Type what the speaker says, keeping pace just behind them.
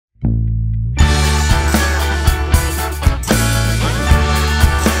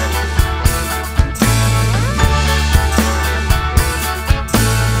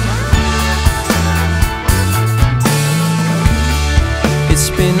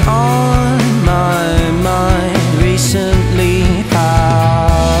on my mind recently.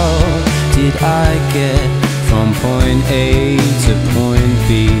 How did I get from point A to point B?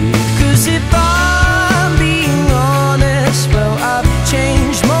 'Cause if I'm being honest, well, I've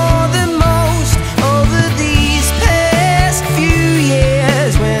changed more than most over these past few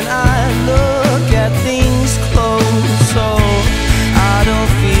years. When I look at things close, so I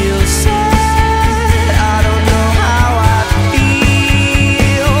don't feel sad, I don't know how I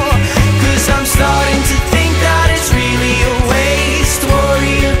feel. 'Cause I'm starting to think that it's really a waste.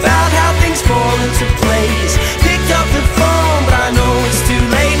 Worry about how things fall into place. Picked up the phone, but I know it's too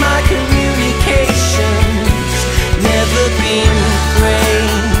late. My communication's never been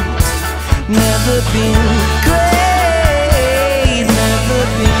great, never been